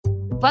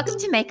Welcome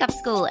to Makeup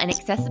School, an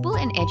accessible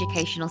and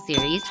educational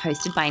series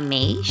hosted by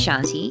me,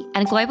 Shanti,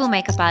 and global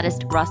makeup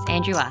artist Ross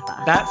Andrew Arthur.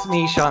 That's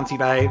me, Shanti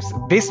Babes.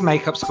 This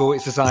makeup school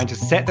is designed to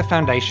set the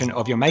foundation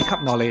of your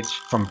makeup knowledge.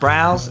 From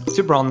brows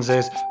to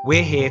bronzers,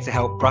 we're here to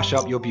help brush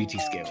up your beauty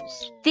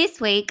skills.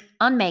 This week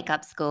on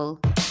Makeup School.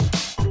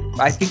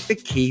 I think the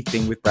key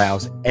thing with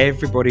brows,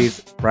 everybody's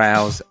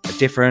brows are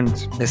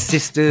different. They're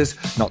sisters,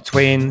 not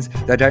twins.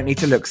 They don't need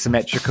to look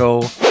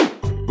symmetrical.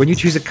 When you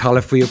choose a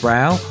colour for your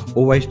brow,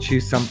 always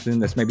choose something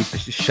that's maybe a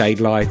shade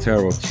lighter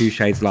or 2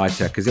 shades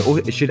lighter, because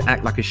it should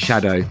act like a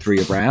shadow through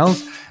your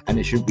brows and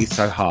it shouldn't be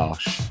so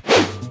harsh.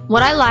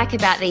 What I like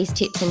about these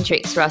tips and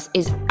tricks, Ross,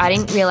 is I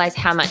didn't realise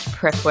how much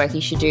prep work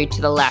you should do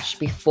to the lash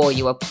before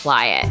you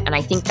apply it. And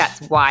I think that's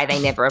why they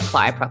never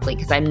apply properly,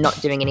 because I'm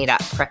not doing any of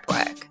that prep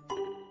work.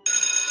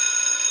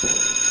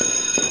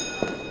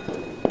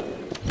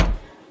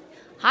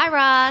 Hi,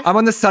 Ross. I'm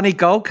on the sunny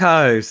Gold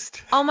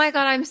Coast. Oh my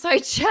God, I'm so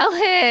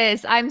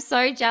jealous. I'm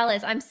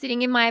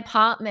sitting in my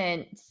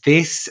apartment.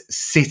 This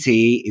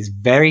city is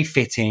very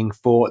fitting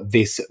for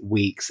this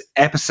week's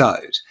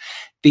episode.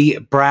 The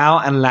brow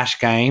and lash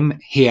game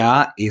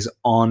here is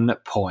on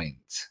point.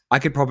 I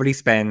could probably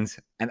spend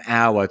an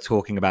hour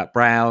talking about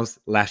brows,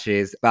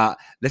 lashes, but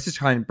let's just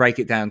try and break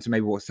it down to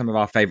maybe what some of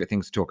our favourite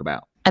things to talk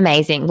about.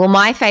 Amazing. Well,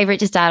 my favourite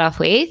to start off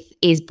with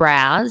is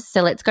brows.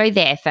 So let's go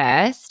there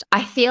first.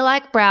 I feel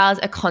like brows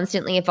are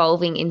constantly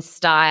evolving in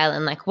style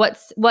and like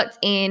what's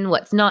in,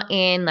 what's not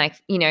in. Like,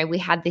 you know, we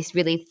had this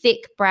really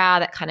thick brow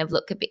that kind of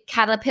looked a bit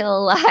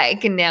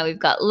caterpillar-like, and now we've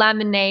got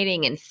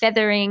laminating and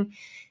feathering.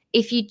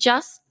 If you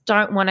just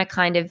don't want to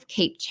kind of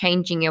keep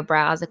changing your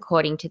brows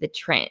according to the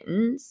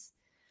trends,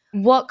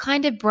 what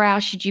kind of brow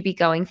should you be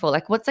going for?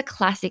 Like, what's a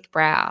classic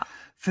brow?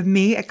 For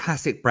me, a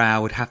classic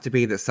brow would have to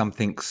be that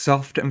something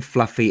soft and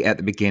fluffy at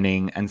the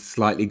beginning and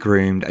slightly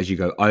groomed as you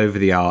go over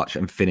the arch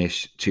and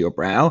finish to your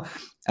brow.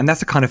 And that's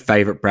the kind of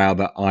favourite brow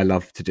that I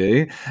love to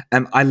do.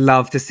 I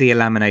love to see a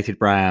laminated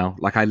brow.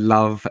 Like, I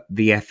love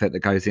the effort that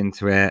goes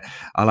into it.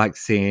 I like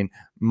seeing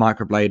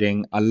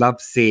microblading. I love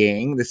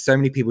seeing there's so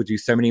many people do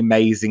so many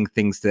amazing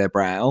things to their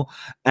brow.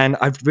 And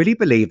I really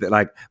believe that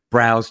like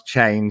brows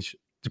change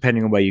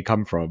depending on where you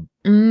come from.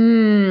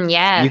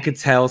 Yeah. You could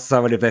tell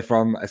someone if they're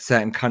from a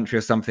certain country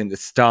or something, the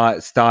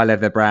style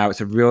of their brow,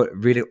 it's a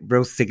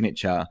real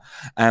signature.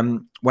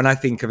 When I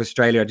think of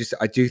Australia,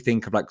 I do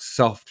think of like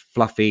soft,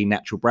 fluffy,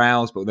 natural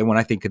brows. But then when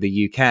I think of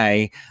the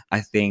UK, I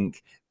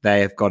think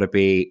they have got to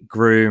be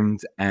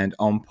groomed and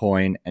on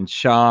point and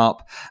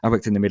sharp. I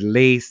worked in the Middle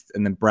East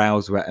and the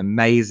brows were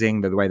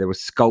amazing. The way they were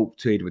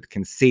sculpted with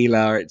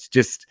concealer,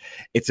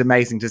 it's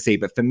amazing to see.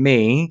 But for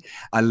me,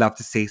 I love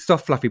to see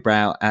soft, fluffy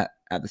brow at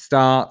the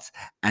start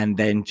and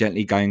then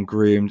gently going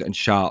groomed and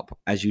sharp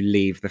as you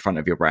leave the front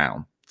of your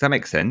brow. Does that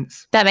make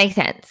sense? That makes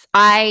sense.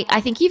 I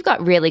think you've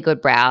got really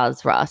good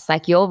brows, Ross.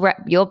 Like your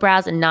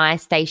brows are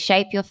nice. They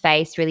shape your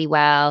face really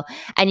well.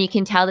 And you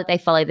can tell that they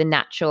follow the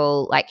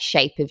natural like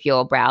shape of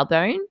your brow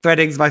bone.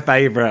 Threading's my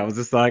favorite. I was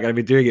just like, I've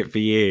been doing it for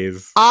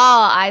years.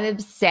 Oh, I'm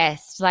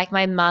obsessed. Like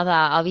my mother,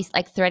 obviously,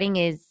 like threading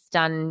is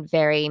done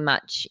very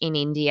much in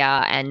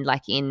India and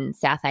like in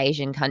South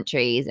Asian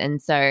countries. And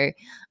so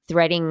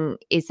threading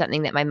is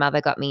something that my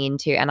mother got me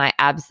into and I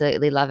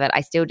absolutely love it.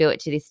 I still do it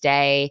to this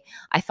day.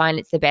 I find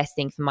it's the best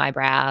thing for my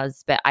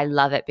brows, but I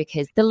love it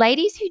because the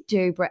ladies who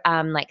do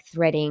like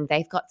threading,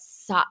 they've got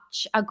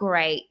such a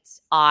great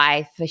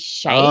eye for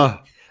shape. Oh,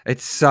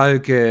 it's so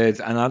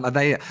good. And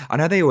I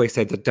know they always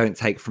say that don't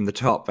take from the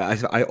top,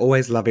 but I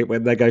always love it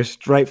when they go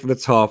straight from the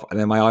top and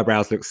then my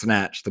eyebrows look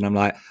snatched and I'm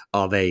like,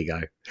 oh, there you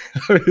go.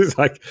 It's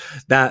like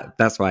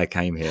that's why I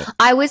came here.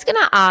 I was going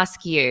to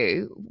ask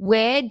you,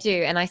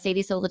 and I see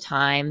this all the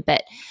time,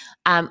 but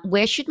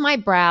where should my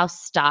brow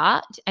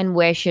start and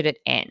where should it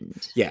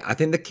end? Yeah, I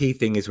think the key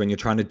thing is when you're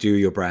trying to do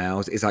your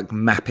brows is like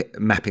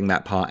mapping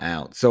that part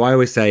out. So I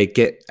always say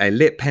get a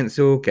lip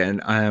pencil, get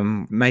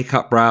a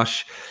makeup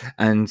brush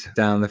and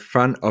down the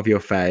front of your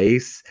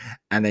face,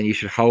 and then you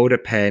should hold a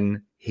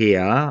pen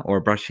here or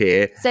a brush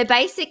here. So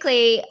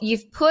basically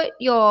you've put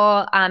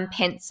your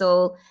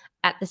pencil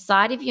at the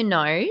side of your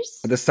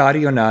nose. At the side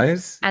of your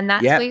nose. And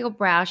that's where your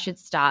brow should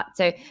start.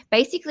 So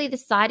basically the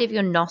side of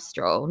your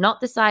nostril,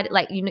 not the side,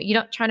 like you're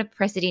not trying to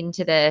press it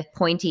into the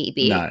pointy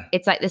bit. No.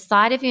 It's like the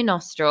side of your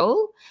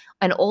nostril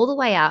and all the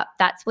way up,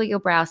 that's where your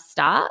brow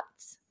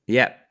starts.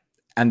 Yep.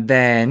 And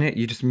then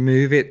you just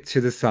move it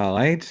to the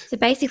side. So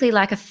basically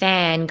like a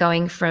fan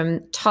going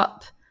from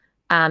top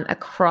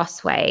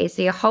across ways.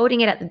 So you're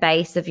holding it at the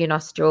base of your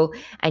nostril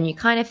and you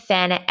kind of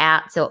fan it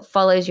out so it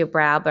follows your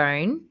brow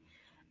bone.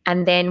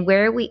 And then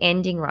where are we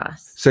ending,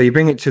 Ross? So you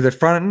bring it to the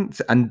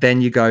front and then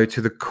you go to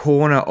the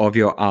corner of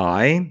your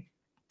eye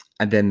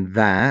and then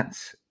that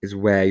is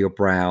where your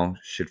brow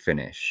should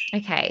finish.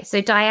 Okay,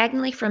 so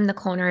diagonally from the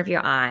corner of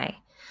your eye.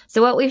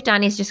 So what we've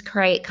done is just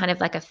create kind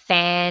of like a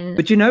fan.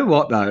 But you know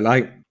what though?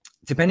 Like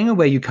depending on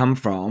where you come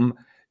from,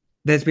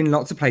 there's been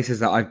lots of places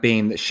that I've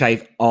been that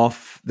shave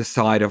off the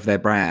side of their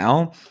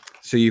brow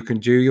so you can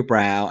do your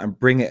brow and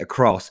bring it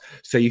across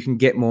so you can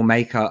get more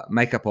makeup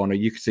on, or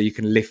so you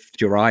can lift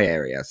your eye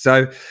area.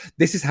 So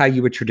this is how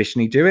you would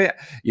traditionally do it.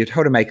 You'd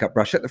hold a makeup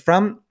brush at the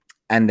front,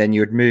 and then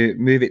you would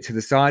move it to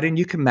the side, and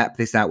you can map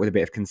this out with a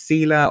bit of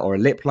concealer or a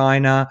lip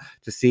liner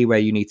to see where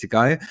you need to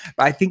go.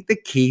 But I think the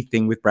key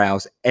thing with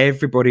brows,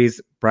 everybody's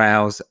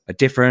brows are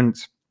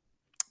different.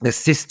 They're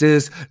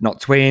sisters,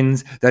 not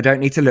twins. They don't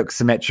need to look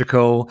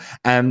symmetrical.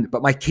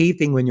 But my key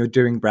thing when you're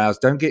doing brows,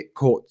 don't get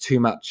caught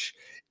too much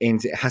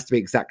into it has to be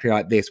exactly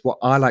like this. What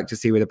I like to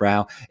see with a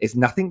brow is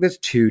nothing that's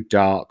too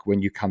dark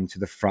when you come to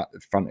the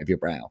front of your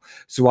brow.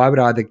 So I would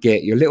either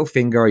get your little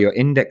finger or your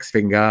index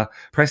finger,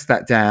 press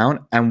that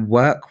down and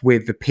work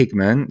with the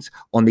pigment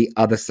on the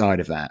other side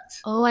of that.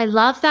 Oh, I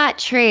love that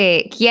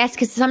trick. Yes,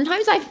 because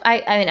sometimes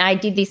I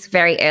did this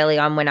very early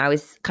on when I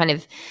was kind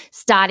of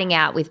starting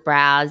out with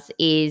brows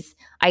is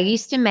I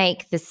used to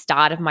make the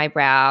start of my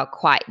brow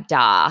quite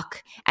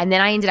dark, and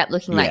then I ended up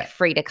looking like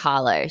Frida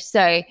Kahlo.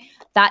 So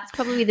that's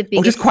probably the biggest.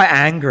 Or just quite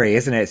angry,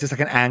 isn't it? It's just like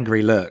an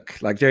angry look.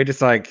 Like you're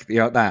just like,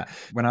 that.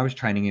 When I was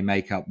training in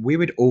makeup, we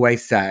would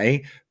always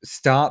say,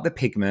 start the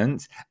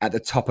pigment at the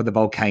top of the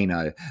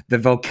volcano. The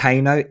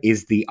volcano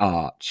is the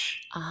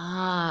arch.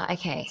 Ah,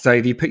 okay. So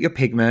if you put your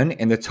pigment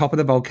in the top of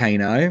the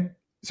volcano,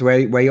 so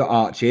where your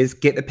arch is,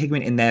 get the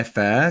pigment in there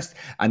first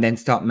and then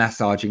start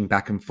massaging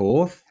back and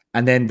forth.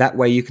 And then that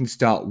way you can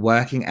start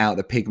working out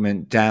the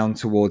pigment down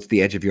towards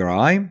the edge of your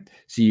eye.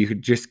 So you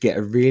could just get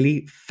a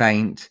really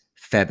faint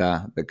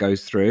feather that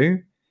goes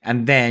through.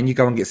 And then you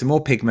go and get some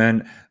more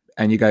pigment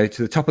and you go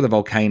to the top of the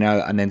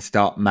volcano and then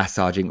start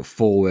massaging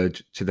forward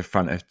to the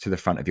front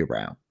of your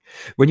brow.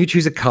 When you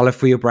choose a color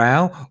for your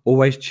brow,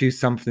 always choose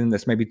something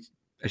that's maybe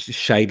a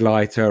shade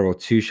lighter or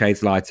 2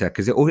 shades lighter,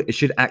 because it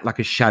should act like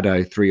a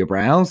shadow through your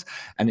brows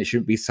and it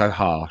shouldn't be so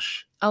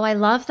harsh. Oh, I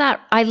love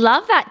that. I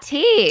love that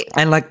tip.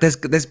 And like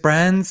there's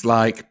brands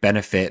like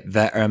Benefit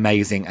that are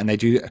amazing, and they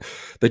do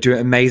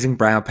amazing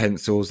brow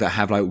pencils that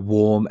have like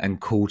warm and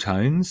cool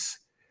tones.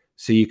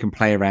 So you can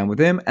play around with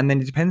them. And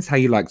then it depends how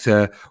you like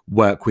to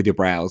work with your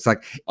brows.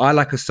 Like I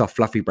like a soft,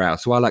 fluffy brow.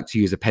 So I like to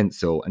use a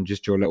pencil and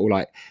just draw little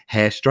like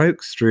hair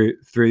strokes through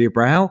your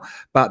brow.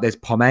 But there's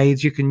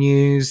pomades you can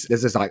use.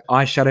 There's just like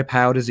eyeshadow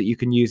powders that you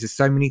can use. There's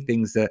so many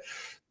things that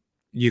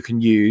you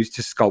can use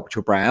to sculpt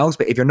your brows.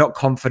 But if you're not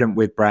confident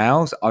with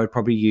brows, I would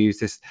probably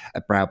use a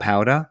brow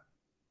powder.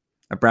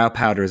 A brow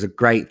powder is a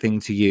great thing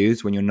to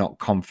use when you're not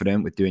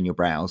confident with doing your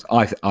brows,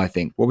 I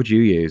think. What would you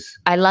use?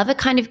 I love a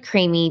kind of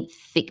creamy,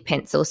 thick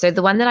pencil. So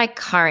the one that I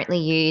currently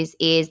use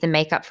is the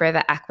Makeup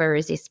Forever Aqua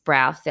Resist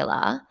Brow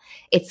Filler.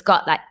 It's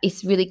got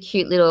this really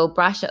cute little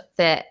brush at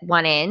the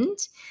one end,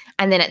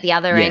 and then at the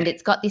other end,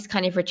 it's got this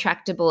kind of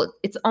retractable.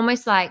 It's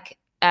almost like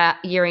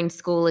you're in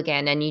school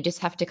again, and you just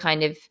have to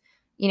kind of,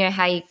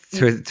 how you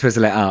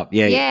twizzle it up.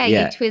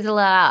 You twizzle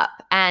it up.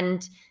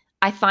 And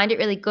I find it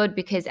really good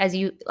because as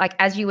you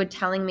were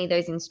telling me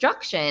those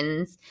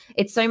instructions,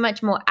 it's so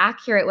much more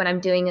accurate when I'm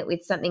doing it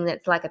with something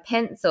that's like a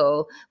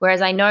pencil.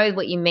 Whereas I know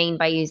what you mean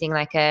by using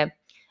like a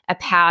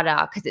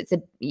powder, because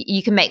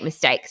you can make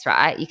mistakes,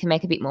 right? You can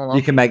make a bit more.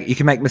 You can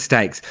make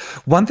mistakes.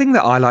 One thing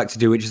that I like to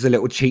do, which is a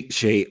little cheat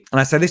sheet, and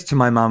I say this to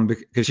my mum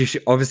because she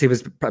obviously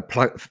was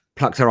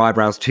plucked her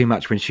eyebrows too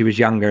much when she was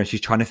younger, and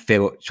she's trying to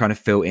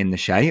fill in the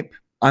shape.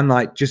 I'm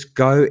like, just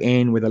go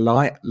in with a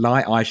light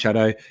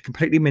eyeshadow,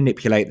 completely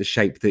manipulate the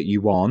shape that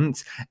you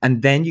want.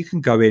 And then you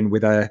can go in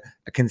with a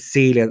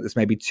concealer that's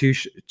maybe two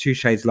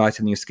shades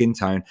lighter than your skin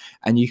tone.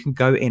 And you can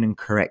go in and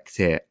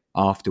correct it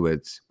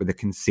afterwards with a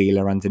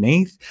concealer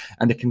underneath.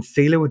 And the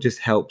concealer will just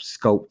help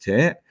sculpt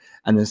it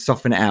and then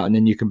soften it out. And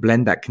then you can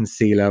blend that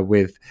concealer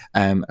with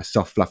a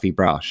soft, fluffy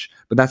brush.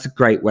 But that's a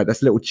great way.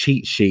 That's a little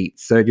cheat sheet.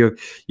 So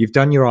if you've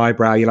done your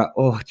eyebrow, you're like,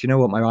 oh, do you know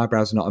what? My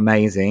eyebrows are not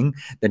amazing.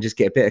 Then just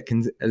get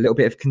a little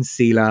bit of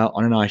concealer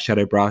on an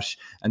eyeshadow brush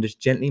and just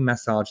gently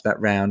massage that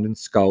round and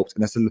sculpt.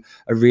 And that's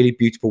a really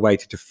beautiful way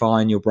to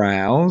define your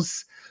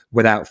brows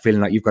without feeling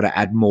like you've got to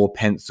add more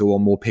pencil or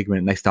more pigment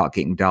and they start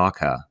getting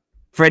darker.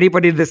 For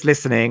anybody that's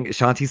listening,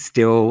 Shanti's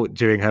still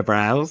doing her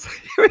brows.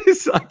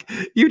 It's like,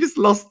 you just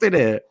lost in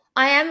it.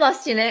 I am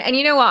lost in it. And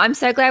you know what? I'm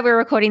so glad we're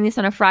recording this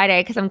on a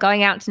Friday because I'm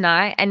going out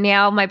tonight and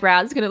now my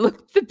brows are going to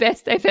look the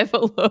best they've ever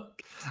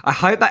looked. I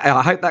hope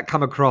that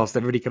come across.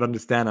 Everybody can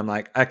understand. I'm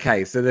like,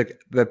 okay, so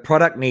the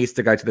product needs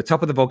to go to the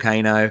top of the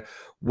volcano,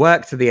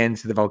 work to the end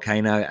of the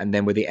volcano, and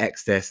then with the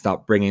excess,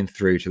 start bringing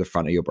through to the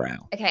front of your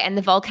brow. Okay, and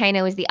the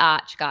volcano is the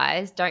arch,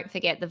 guys. Don't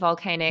forget the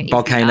volcano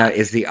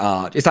is the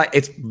arch. It's like,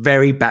 it's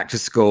very back to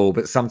school,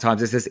 but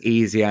sometimes it's just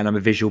easier, and I'm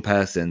a visual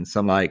person. So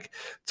I'm like,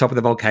 top of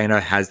the volcano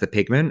has the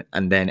pigment,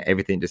 and then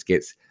everything just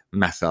gets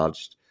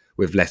massaged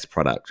with less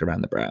product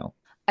around the brow.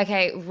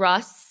 Okay,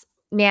 Ross.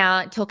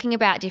 Now, talking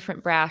about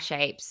different brow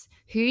shapes,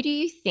 who do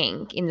you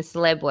think in the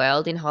celeb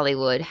world in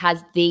Hollywood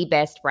has the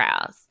best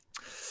brows?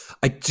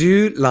 I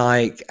do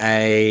like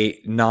a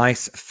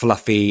nice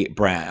fluffy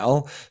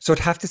brow. So I'd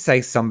have to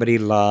say somebody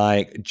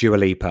like Dua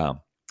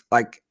Lipa.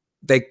 Like,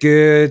 they're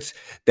good.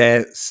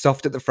 They're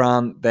soft at the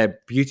front. They're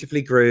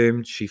beautifully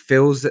groomed. She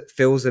fills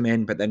them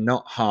in, but they're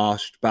not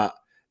harsh, but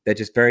They're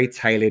just very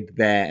tailored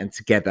there and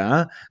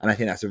together. And I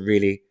think that's a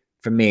really,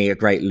 for me, a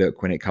great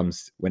look when it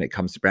comes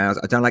to brows.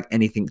 I don't like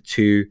anything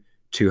too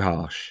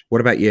harsh.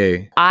 What about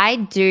you? I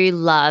do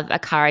love a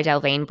Cara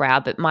Delevingne brow,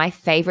 but my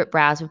favorite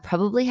brows would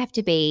probably have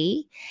to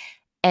be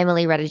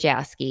Emily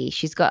Ratajkowski.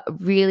 She's got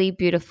really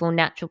beautiful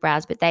natural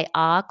brows, but they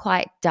are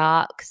quite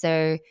dark.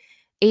 So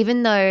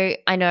even though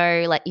I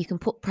know like you can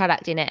put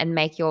product in it and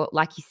make your,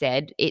 like you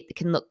said, it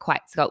can look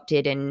quite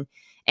sculpted and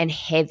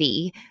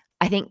heavy.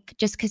 I think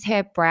just because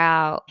her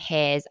brow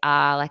hairs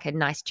are like a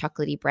nice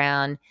chocolatey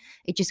brown,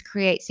 it just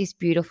creates this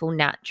beautiful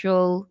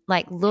natural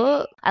like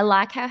look. I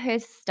like how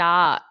hers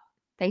start.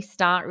 They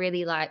start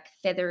really like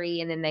feathery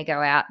and then they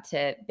go out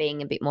to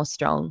being a bit more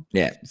strong.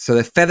 Yeah. So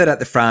they're feathered at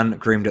the front,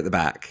 groomed at the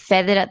back.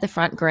 Feathered at the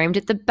front, groomed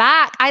at the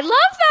back. I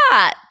love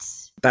that.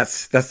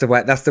 That's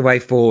the way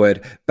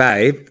forward.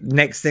 Babe,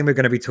 next thing we're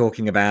going to be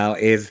talking about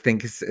is, I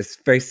think it's a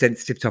very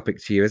sensitive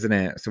topic to you, isn't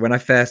it? So when I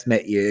first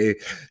met you,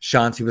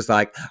 Shanti was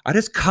like, I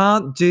just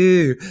can't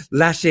do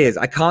lashes.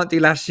 I can't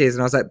do lashes.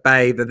 And I was like,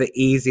 babe, they're the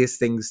easiest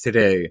things to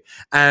do.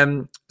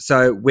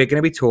 So we're going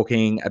to be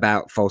talking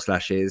about false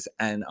lashes,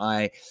 and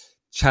I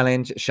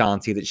challenge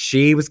Shanti that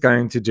she was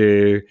going to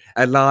do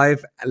a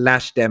live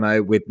lash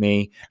demo with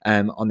me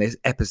on this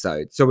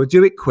episode. So we'll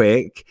do it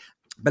quick,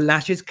 but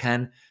lashes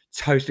can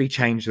totally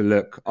change the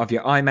look of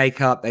your eye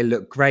makeup. They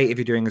look great if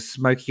you're doing a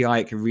smoky eye.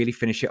 It can really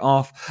finish it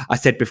off. I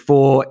said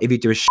before, if you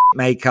do a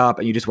makeup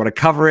and you just want to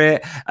cover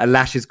it, a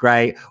lash is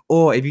great.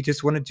 Or if you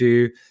just want to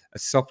do a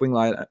soft wing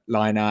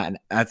liner and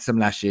add some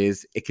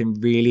lashes, it can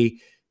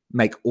really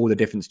make all the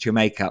difference to your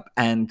makeup.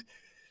 And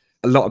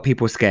a lot of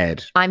people are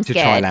scared to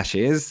try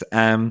lashes.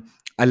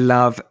 I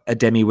love a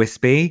Demi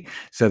Wispy,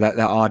 so that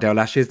the Ardell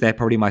lashes, they're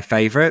probably my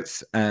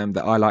favorites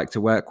that I like to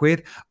work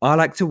with. I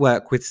like to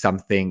work with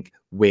something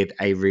with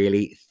a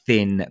really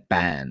thin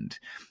band.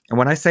 And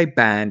when I say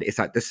band, it's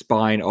like the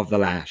spine of the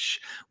lash.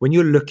 When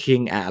you're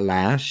looking at a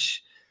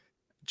lash,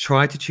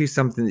 try to choose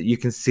something that you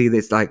can see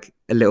that's like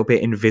a little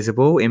bit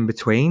invisible in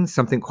between,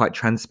 something quite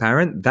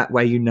transparent. That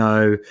way you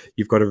know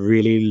you've got a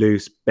really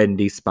loose,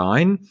 bendy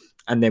spine.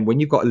 And then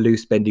when you've got a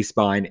loose, bendy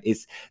spine,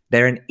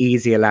 they're an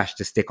easier lash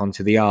to stick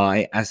onto the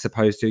eye as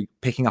opposed to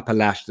picking up a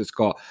lash that's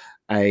got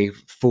a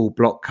full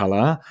block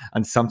color.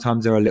 And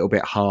sometimes they're a little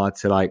bit hard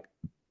to like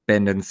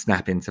bend and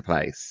snap into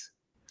place.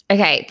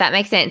 Okay, that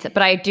makes sense.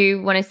 But I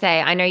do want to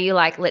say, I know you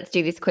like, let's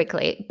do this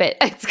quickly, but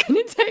it's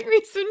going to take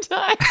me some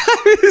time.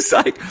 It's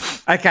like,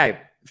 okay,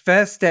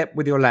 first step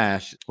with your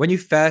lash. When you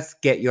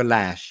first get your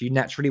lash, you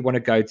naturally want to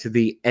go to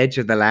the edge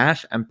of the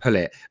lash and pull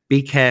it.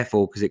 Be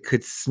careful because it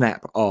could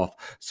snap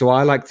off. So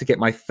I like to get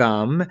my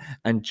thumb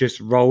and just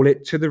roll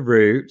it to the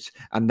root,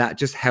 and that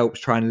just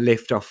helps try and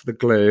lift off the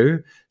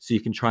glue so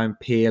you can try and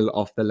peel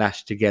off the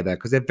lash together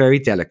because they're very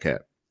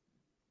delicate.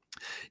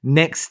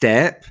 Next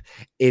step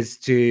is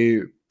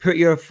to put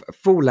your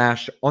full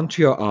lash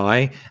onto your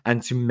eye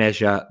and to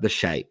measure the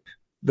shape.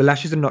 The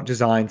lashes are not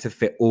designed to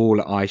fit all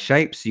eye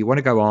shapes. So you want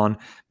to go on,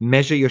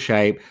 measure your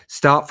shape,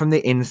 start from the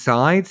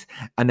inside,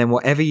 and then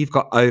whatever you've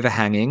got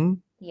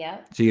overhanging. Yeah.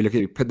 So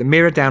you put the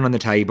mirror down on the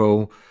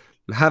table,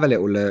 have a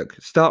little look,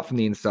 start from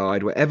the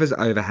inside, whatever's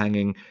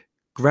overhanging,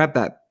 grab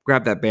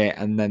that bit,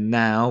 and then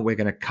now we're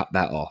going to cut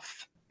that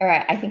off. All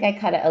right, I think I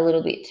cut it a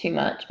little bit too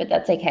much, but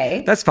that's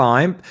okay. That's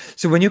fine.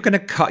 So when you're going to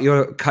cut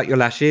your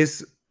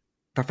lashes,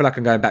 I feel like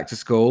I'm going back to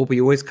school, but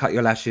you always cut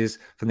your lashes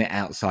from the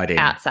outside in.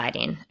 Outside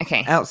in,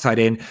 okay. Outside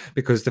in,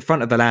 because the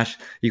front of the lash,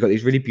 you've got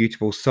these really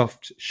beautiful,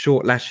 soft,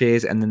 short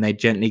lashes, and then they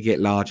gently get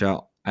larger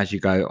as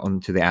you go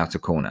onto the outer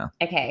corner.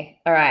 Okay,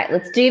 all right,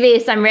 let's do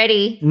this. I'm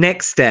ready.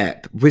 Next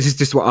step, which is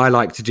just what I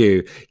like to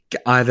do,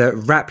 either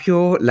wrap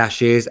your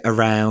lashes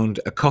around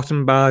a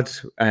cotton bud.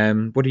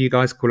 What do you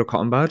guys call a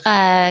cotton bud?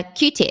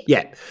 Q-tip.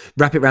 Yeah,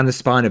 wrap it around the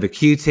spine of a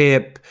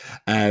Q-tip,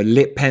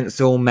 lip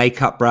pencil,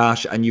 makeup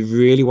brush, and you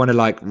really want to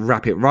like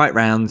wrap it right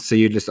round so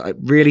you're just like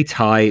really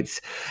tight,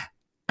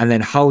 and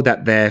then hold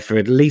that there for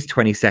at least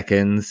 20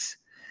 seconds.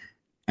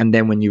 And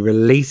then when you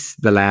release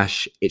the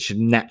lash, it should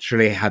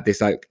naturally have this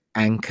like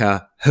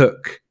anchor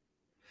hook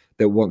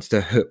that wants to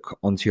hook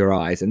onto your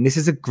eyes. And this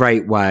is a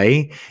great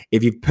way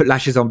if you've put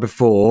lashes on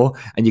before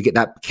and you get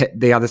that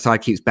the other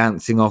side keeps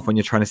bouncing off when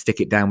you're trying to stick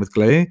it down with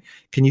glue.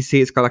 Can you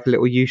see it's got like a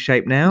little U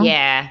shape now?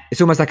 Yeah.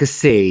 It's almost like a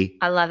C.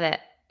 I love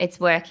it. It's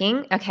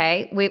working.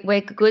 Okay,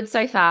 we're good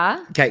so far.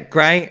 Okay,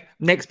 great.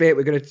 Next bit,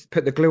 we're going to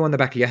put the glue on the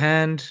back of your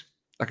hand,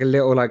 like a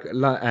little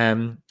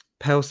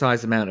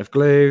pearl-sized amount of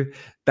glue.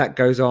 That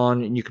goes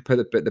on, and you can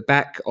put the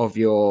back of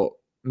your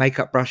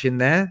makeup brush in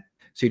there.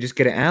 So you just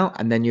get it out,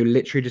 and then you're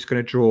literally just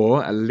going to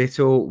draw a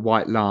little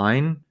white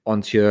line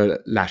onto your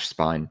lash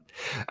spine.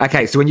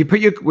 Okay, so when you put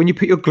your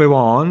glue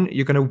on,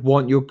 you're going to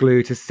want your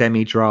glue to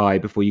semi-dry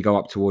before you go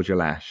up towards your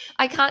lash.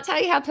 I can't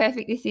tell you how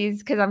perfect this is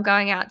because I'm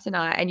going out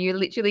tonight, and you're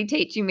literally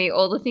teaching me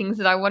all the things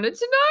that I wanted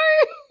to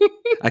know.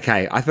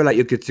 Okay, I feel like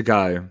you're good to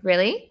go.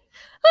 Really?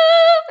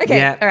 Okay,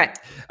 yeah. All right.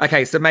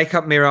 Okay, so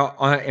makeup mirror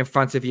in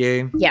front of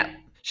you. Yeah.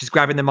 She's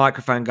grabbing the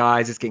microphone,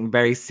 guys. It's getting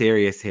very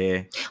serious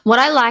here. What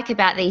I like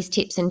about these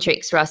tips and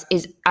tricks, Ross,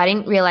 is I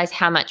didn't realize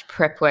how much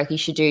prep work you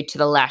should do to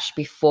the lash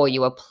before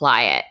you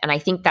apply it. And I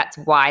think that's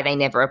why they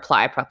never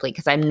apply properly,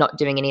 because I'm not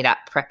doing any of that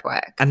prep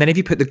work. And then if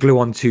you put the glue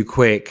on too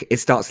quick, it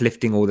starts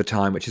lifting all the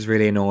time, which is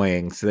really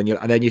annoying. So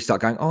then you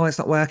start going, oh, it's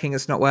not working.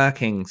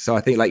 So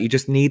I think like you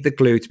just need the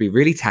glue to be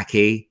really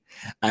tacky,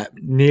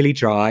 nearly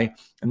dry.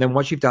 And then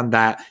once you've done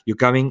that, you're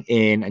going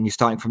in and you're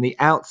starting from the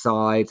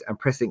outside and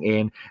pressing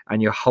in,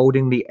 and you're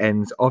holding the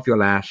ends of your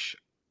lash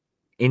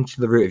into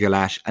the root of your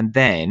lash. And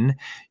then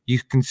you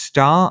can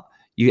start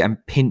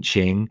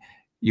pinching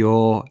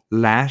your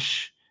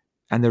lash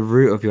and the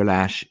root of your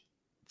lash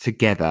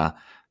together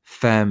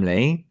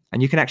firmly.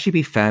 And you can actually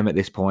be firm at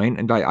this point.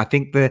 And I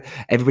think that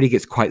everybody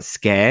gets quite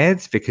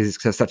scared because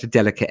it's such a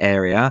delicate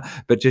area,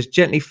 but just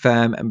gently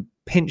firm and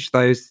pinch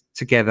those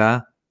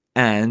together,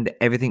 and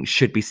everything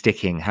should be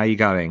sticking. How are you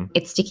going?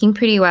 It's sticking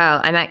pretty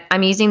well.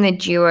 I'm using the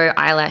Duo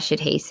eyelash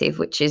adhesive,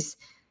 which is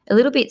a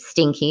little bit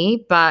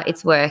stinky, but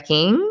it's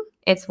working.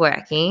 It's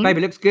working.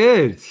 Baby, looks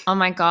good. Oh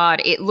my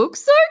God, it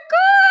looks so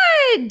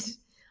good.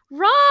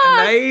 Ross.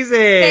 Amazing.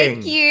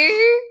 Thank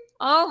you.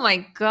 Oh my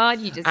God,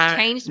 you just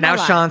changed my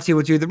life. Now Shanti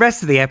will do the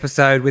rest of the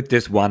episode with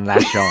just one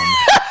lash on.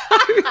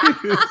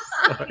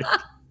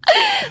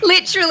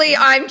 Literally,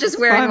 I'm just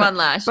wearing one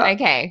lash.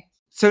 Okay.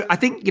 So I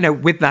think,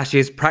 with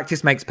lashes,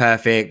 practice makes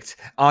perfect.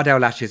 Ardell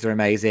lashes are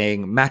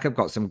amazing. MAC have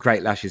got some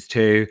great lashes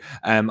too.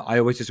 I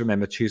always just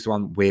remember choose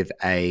one with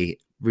a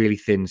really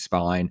thin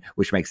spine,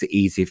 which makes it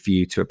easier for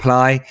you to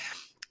apply.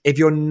 If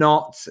you're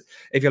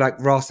like,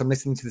 Ross, I'm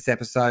listening to this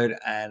episode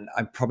and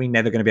I'm probably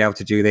never going to be able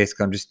to do this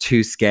because I'm just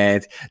too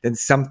scared, then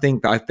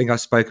something that I think I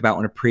spoke about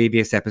on a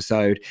previous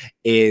episode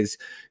is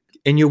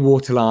in your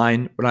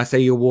waterline. When I say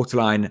your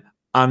waterline,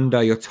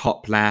 under your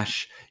top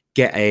lash,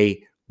 get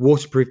a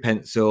waterproof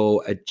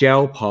pencil, a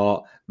gel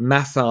pot,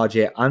 massage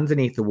it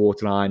underneath the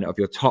waterline of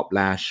your top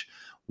lash,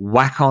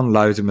 whack on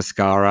loads of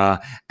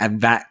mascara, and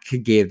that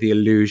could give the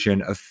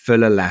illusion of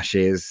fuller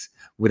lashes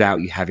without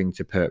you having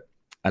to put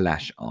a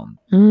lash on.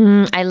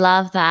 I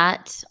love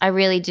that. I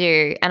really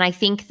do. And I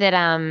think that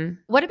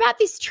what about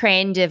this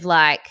trend of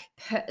like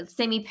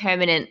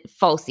semi-permanent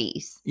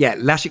falsies? Yeah,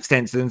 lash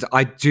extensions.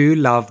 I do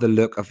love the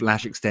look of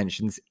lash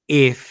extensions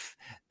if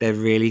they're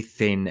really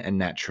thin and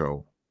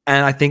natural.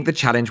 And I think the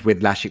challenge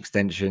with lash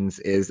extensions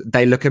is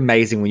they look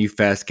amazing when you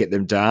first get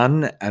them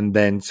done, and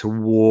then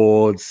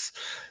towards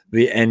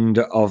the end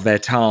of their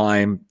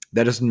time,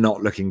 they're just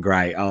not looking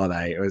great, are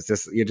they?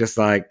 You're just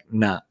like,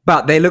 nah.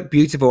 But they look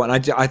beautiful, and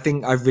I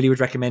think I really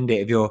would recommend it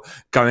if you're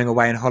going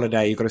away on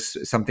holiday, you've got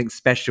something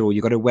special,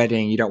 you've got a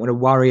wedding, you don't want to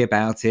worry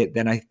about it,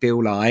 then I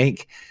feel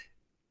like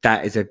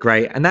that is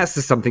and that's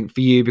just something for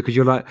you because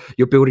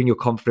you're building your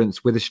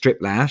confidence with a strip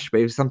lash.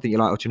 But if it's something you're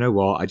like, oh, do you know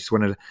what? I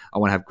want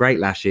to have great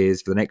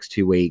lashes for the next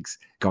 2 weeks.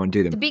 Go and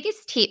do them. The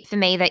biggest tip for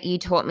me that you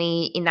taught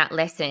me in that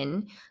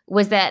lesson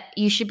was that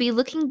you should be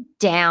looking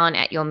down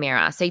at your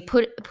mirror. So you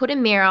put a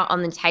mirror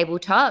on the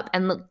tabletop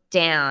and look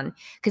down,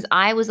 because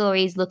I was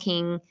always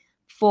looking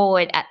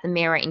forward at the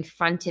mirror in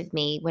front of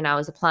me when I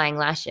was applying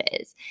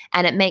lashes,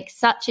 and it makes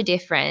such a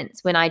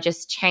difference when I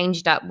just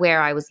changed up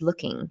where I was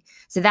looking.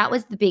 So that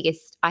was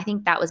I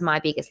think that was my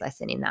biggest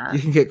lesson in that. You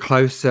can get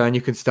closer and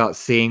you can start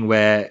seeing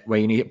where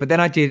you need it. But then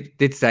I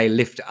did say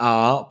lift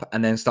up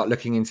and then start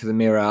looking into the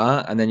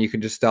mirror, and then you can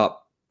just start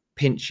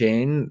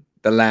pinching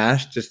the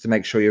lash just to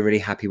make sure you're really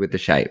happy with the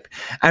shape.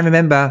 And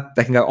remember,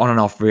 they can go on and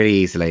off really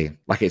easily.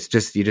 Like you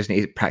just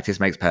need practice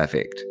makes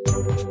perfect.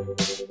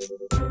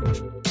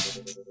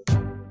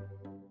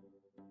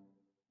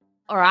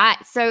 All right,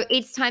 so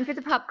it's time for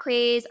the pop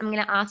quiz. I'm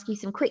going to ask you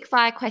some quick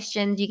fire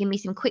questions. You give me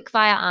some quick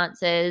fire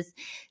answers,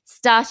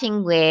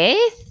 starting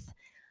with,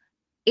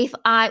 if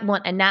I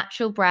want a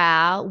natural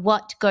brow,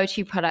 what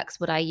go-to products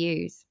would I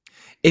use?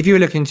 If you were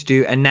looking to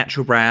do a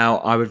natural brow,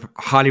 I would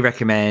highly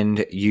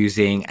recommend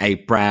using a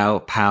brow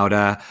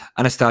powder.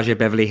 Anastasia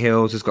Beverly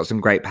Hills has got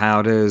some great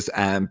powders.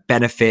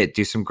 Benefit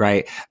do some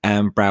great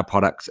brow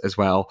products as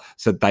well.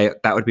 So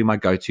that would be my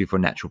go-to for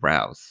natural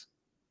brows.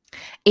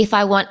 If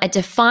I want a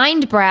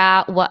defined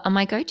brow, what are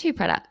my go-to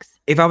products?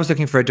 If I was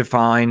looking for a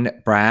defined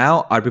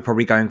brow, I'd be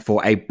probably going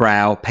for a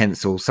brow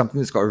pencil, something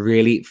that's got a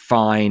really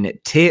fine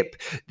tip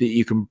that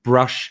you can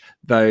brush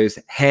those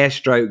hair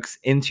strokes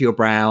into your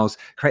brows,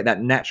 create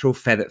that natural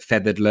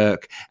feathered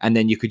look, and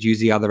then you could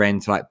use the other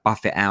end to like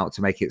buff it out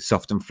to make it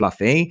soft and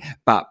fluffy.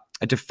 But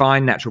a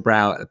defined natural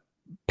brow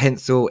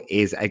pencil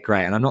is a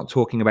great, and I'm not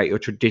talking about your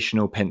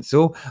traditional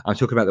pencil. I'm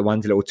talking about the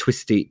ones a little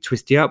twisty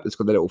up. It's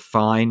got the little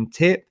fine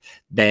tip.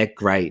 They're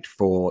great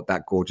for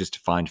that gorgeous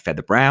defined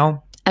feather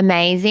brow.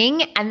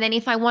 Amazing. And then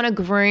if I want a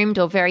groomed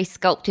or very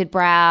sculpted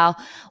brow,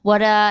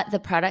 what are the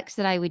products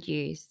that I would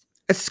use?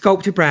 A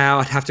sculpted brow,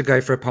 I'd have to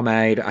go for a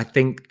pomade. I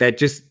think they're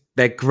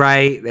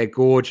great. They're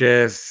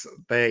gorgeous.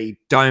 They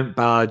don't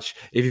budge.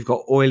 If you've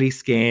got oily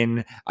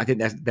skin, I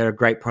think they're a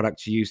great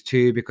product to use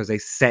too, because they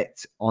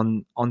set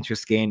onto your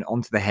skin,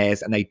 onto the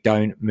hairs, and they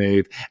don't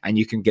move. And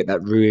you can get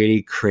that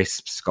really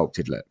crisp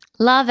sculpted look.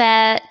 Love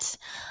it.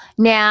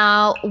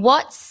 Now,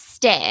 what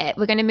step,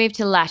 we're going to move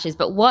to lashes,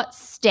 but what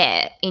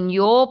step in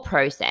your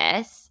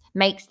process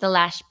makes the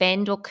lash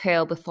bend or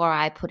curl before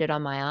I put it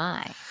on my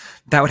eye?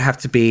 That would have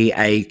to be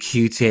a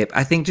Q-tip.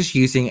 I think just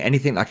using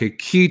anything like a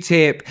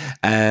Q-tip,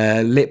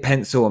 lip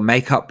pencil, or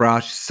makeup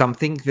brush,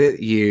 something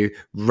that you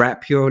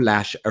wrap your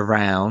lash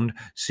around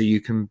so you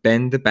can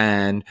bend the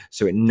band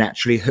so it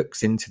naturally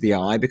hooks into the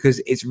eye,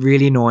 because it's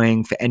really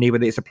annoying for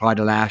anybody that's applied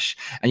a lash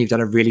and you've done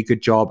a really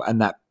good job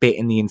and that bit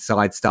in the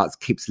inside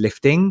keeps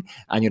lifting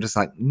and you're just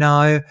like,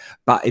 no.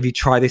 But if you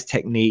try this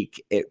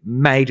technique, it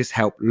may just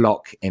help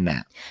lock in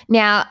that.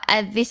 Now,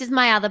 this is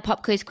my other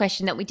pop quiz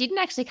question that we didn't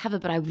actually cover,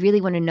 but I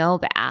really want to know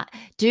about.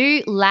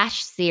 Do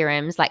lash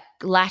serums, like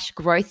lash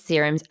growth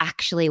serums,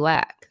 actually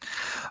work?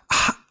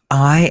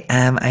 I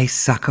am a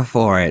sucker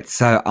for it.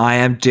 So I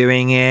am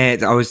doing it.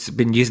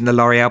 Been using the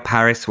L'Oreal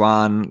Paris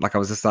one. Like I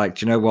was just like,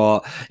 do you know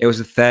what? It was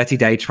a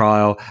 30-day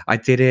trial. I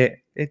did it.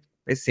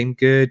 It seemed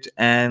good.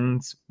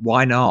 And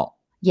why not?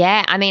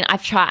 Yeah, I mean,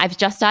 I've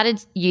just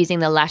started using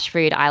the Lash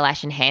Food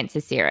Eyelash Enhancer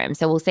Serum.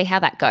 So we'll see how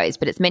that goes,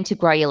 but it's meant to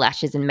grow your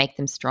lashes and make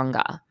them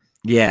stronger.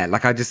 Yeah,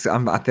 like I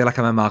feel like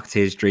I'm a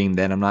marketeer's dream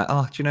then. I'm like,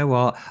 oh, do you know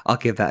what? I'll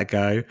give that a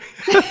go.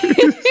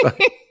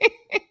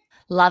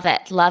 Love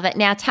it. Love it.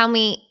 Now tell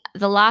me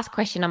the last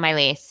question on my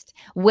list.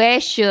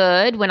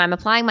 When I'm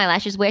applying my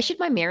lashes, where should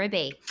my mirror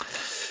be?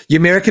 Your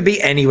mirror could be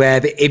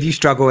anywhere, but if you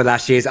struggle with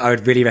lashes, I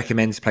would really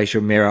recommend to place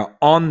your mirror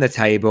on the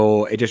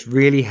table. It just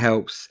really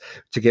helps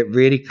to get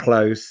really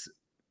close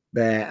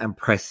there and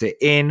press it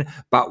in.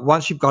 But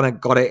once you've got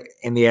it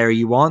in the area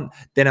you want,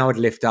 then I would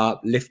lift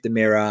the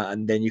mirror,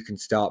 and then you can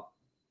start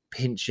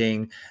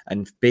pinching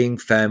and being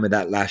firm with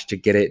that lash to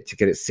get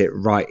it sit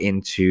right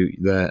into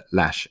the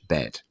lash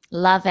bed.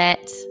 Love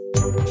it.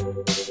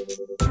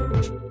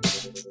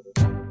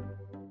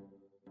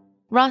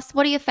 Ross,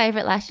 what are your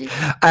favourite lashes?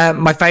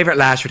 My favourite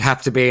lash would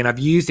have to be, and I've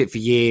used it for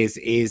years,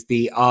 is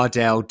the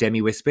Ardell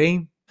Demi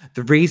Wispy.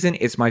 The reason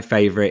it's my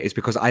favorite is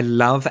because I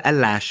love a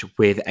lash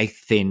with a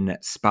thin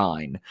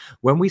spine.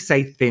 When we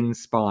say thin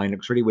spine, it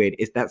looks really weird.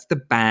 That's the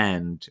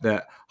band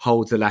that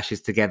holds the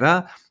lashes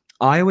together.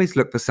 I always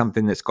look for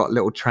something that's got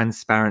little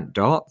transparent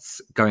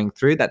dots going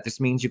through. That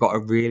just means you've got a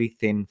really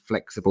thin,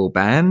 flexible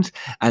band,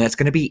 and it's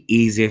going to be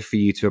easier for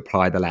you to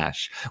apply the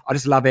lash. I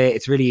just love it.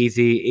 It's really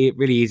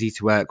easy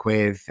to work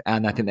with,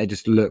 and I think they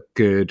just look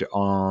good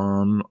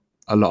on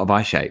a lot of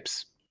eye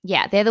shapes.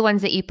 Yeah, they're the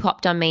ones that you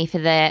popped on me for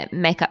the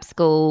Makeup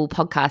School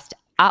podcast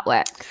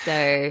artwork.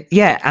 So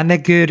yeah, and they're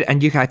good.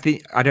 And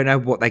I don't know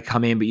what they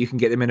come in, but you can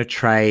get them in a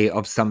tray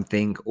of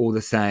something all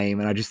the same.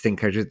 And I just think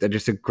they're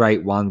just a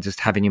great one. Just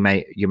having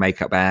your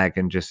makeup bag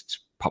and just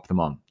pop them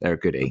on. They're a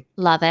goodie.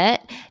 Love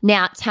it.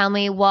 Now, tell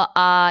me, what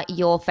are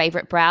your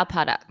favorite brow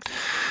products?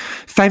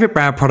 Favorite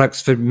brow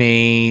products for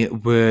me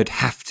would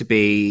have to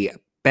be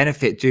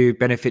Benefit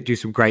do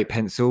some great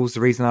pencils.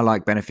 The reason I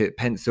like Benefit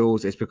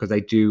pencils is because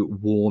they do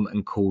warm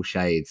and cool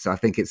shades. So I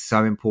think it's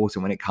so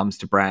important when it comes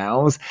to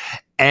brows.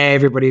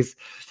 Everybody's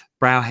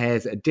brow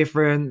hairs are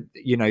different.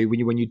 You know,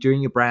 when you're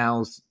doing your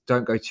brows,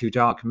 don't go too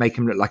dark. Make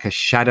them look like a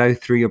shadow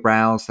through your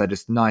brows. They're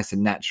just nice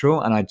and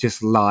natural. And I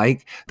just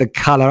like the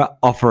color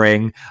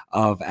offering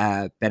of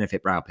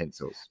Benefit brow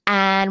pencils.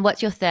 And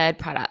what's your third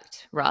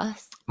product,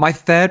 Ross? My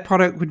third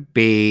product would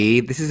be,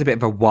 this is a bit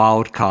of a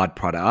wild card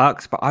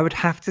product, but I would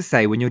have to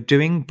say when you're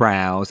doing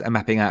brows and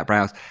mapping out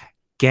brows,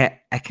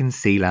 get a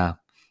concealer.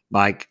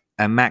 Like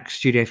a MAC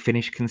Studio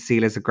Finish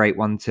concealer is a great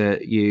one to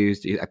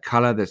use. A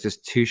color that's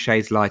just 2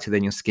 shades lighter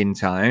than your skin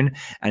tone.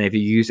 And if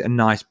you use a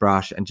nice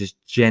brush and just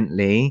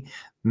gently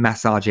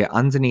massage it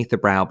underneath the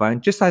brow bone,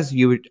 just as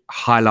you would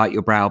highlight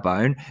your brow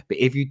bone. But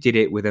if you did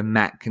it with a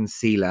matte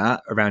concealer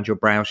around your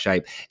brow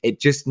shape, it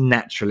just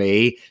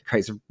naturally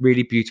creates a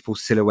really beautiful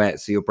silhouette.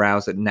 So your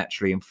brows are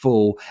naturally in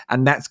full.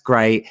 And that's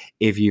great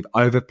if you've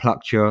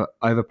overplucked your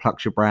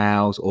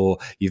brows, or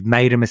you've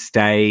made a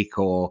mistake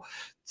or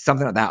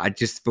something like that. I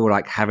just feel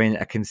like having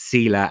a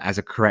concealer as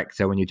a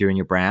corrector when you're doing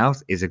your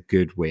brows is a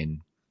good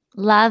win.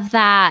 Love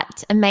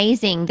that.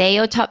 Amazing. They're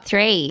your top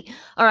 3.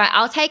 All right,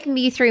 I'll take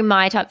you through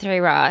my top 3,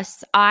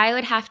 Ross. I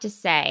would have to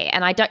say,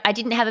 and I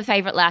didn't have a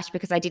favorite lash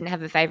because I didn't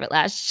have a favorite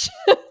lash.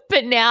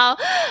 But now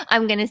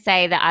I'm going to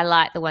say that I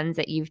like the ones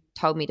that you've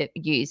told me to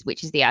use,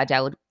 which is the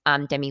Ardell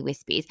Demi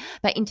Wispies.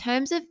 But in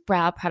terms of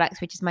brow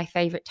products, which is my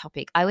favorite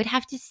topic, I would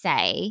have to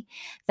say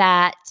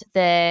that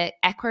the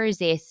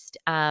AquaResist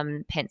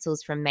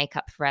pencils from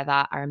Makeup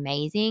Forever are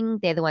amazing.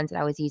 They're the ones that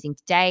I was using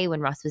today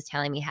when Ross was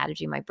telling me how to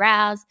do my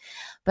brows.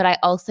 But I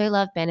also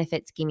love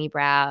Benefit Skinny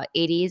Brow.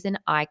 It is an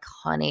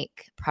iconic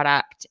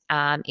product.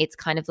 It's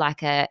kind of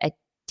like a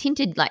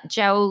tinted like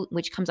gel,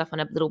 which comes off on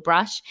a little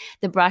brush.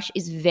 The brush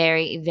is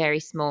very, very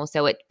small,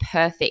 so it's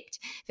perfect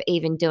for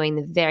even doing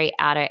the very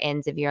outer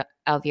ends of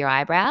your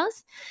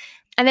eyebrows.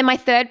 And then my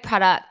third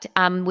product,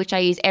 which I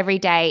use every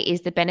day,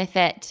 is the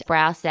Benefit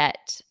Brow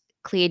Set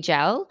Clear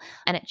Gel,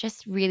 and it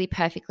just really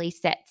perfectly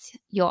sets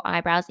your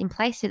eyebrows in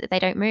place so that they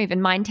don't move,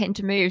 and mine tend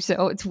to move,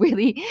 so it's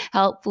really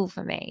helpful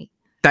for me.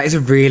 That is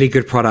a really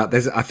good product.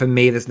 For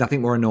me, there's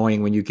nothing more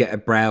annoying when you get a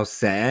brow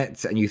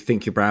set and you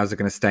think your brows are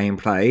going to stay in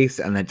place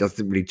and that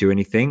doesn't really do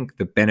anything.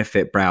 The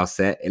Benefit brow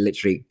set, it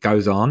literally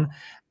goes on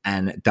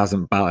and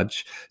doesn't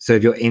budge. So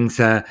if you're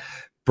into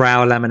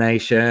brow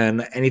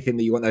lamination, anything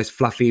that you want those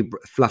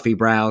fluffy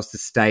brows to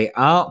stay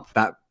up,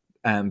 that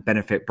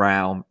Benefit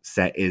brow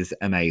set is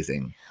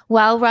amazing.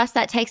 Well, Russ,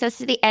 that takes us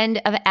to the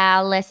end of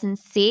our lesson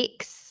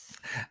 6.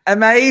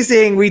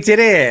 Amazing. We did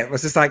it. It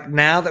was just like,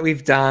 now that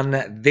we've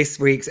done this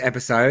week's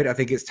episode, I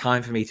think it's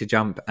time for me to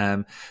jump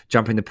in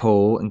the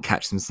pool and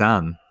catch some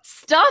sun.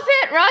 Stop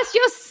it, Russ.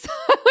 You're so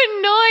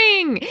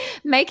annoying.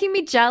 Making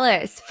me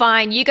jealous.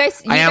 Fine. You go.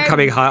 I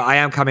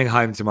am coming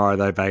home tomorrow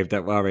though, babe.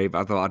 Don't worry.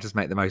 But I thought I'll just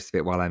make the most of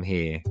it while I'm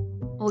here.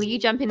 Well, you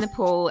jump in the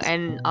pool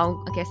and I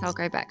guess I'll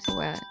go back to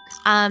work.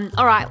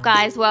 All right,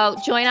 guys. Well,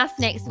 join us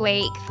next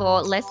week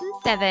for lesson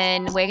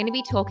 7. We're going to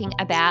be talking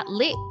about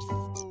lips.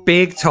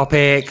 Big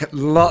topic.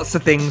 Lots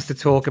of things to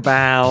talk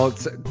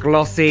about.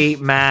 Glossy,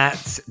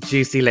 matte,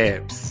 juicy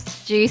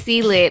lips.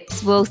 Juicy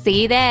lips. We'll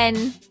see you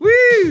then.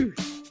 Woo!